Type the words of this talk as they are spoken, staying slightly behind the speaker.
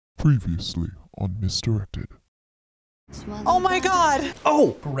Previously on Misdirected. Oh my god!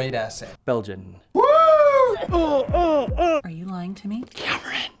 Oh! Great asset. Belgian. Woo! Are you lying to me?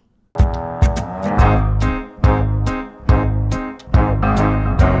 Cameron.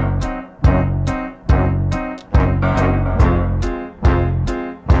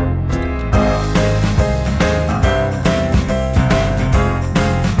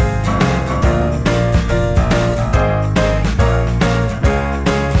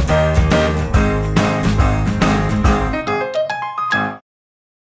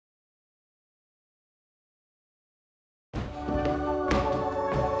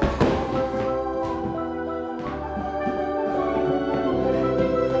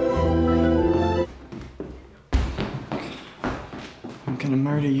 I'm gonna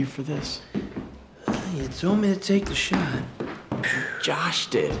murder you for this. You told me to take the shot. Josh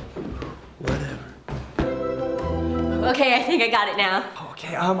did. Whatever. Okay, I think I got it now.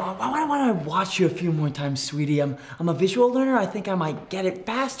 Okay, I wanna watch you a few more times, sweetie. I'm a visual learner. I think I might get it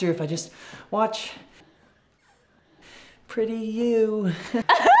faster if I just watch pretty you. Okay.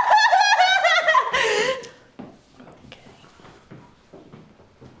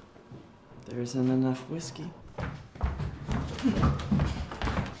 There isn't enough whiskey.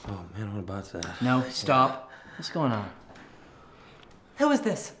 Oh man, what about that? No, stop. What's going on? Who is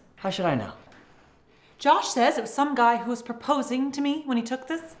this? How should I know? Josh says it was some guy who was proposing to me when he took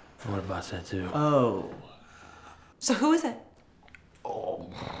this. What about that too? Oh. So who is it?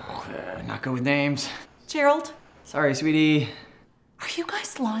 Not good with names. Gerald? Sorry, sweetie. Are you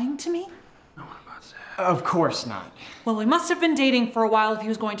guys lying to me? What about that? Of course not. Well, we must have been dating for a while if he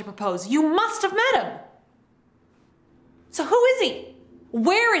was going to propose. You must have met him. So who is he?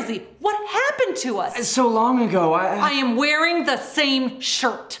 Where is he? What happened to us? So long ago, I am wearing the same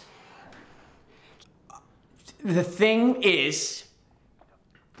shirt. The thing is...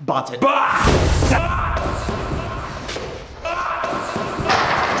 Botz.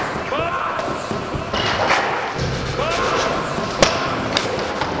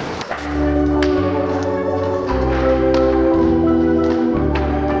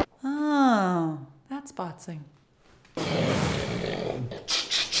 Oh, that's botzing.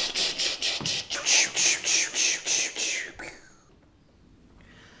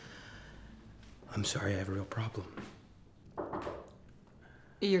 I'm sorry, I have a real problem.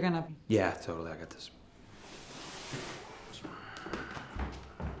 You're gonna... Yeah, totally, I got this.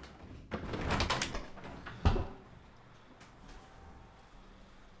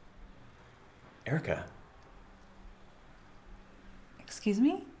 Erica, Excuse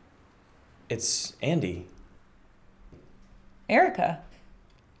me? it's Andy. Erica.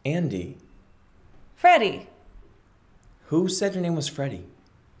 Andy. Freddie. Who said your name was Freddie?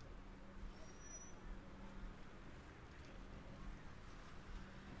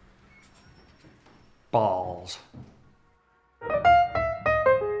 Balls.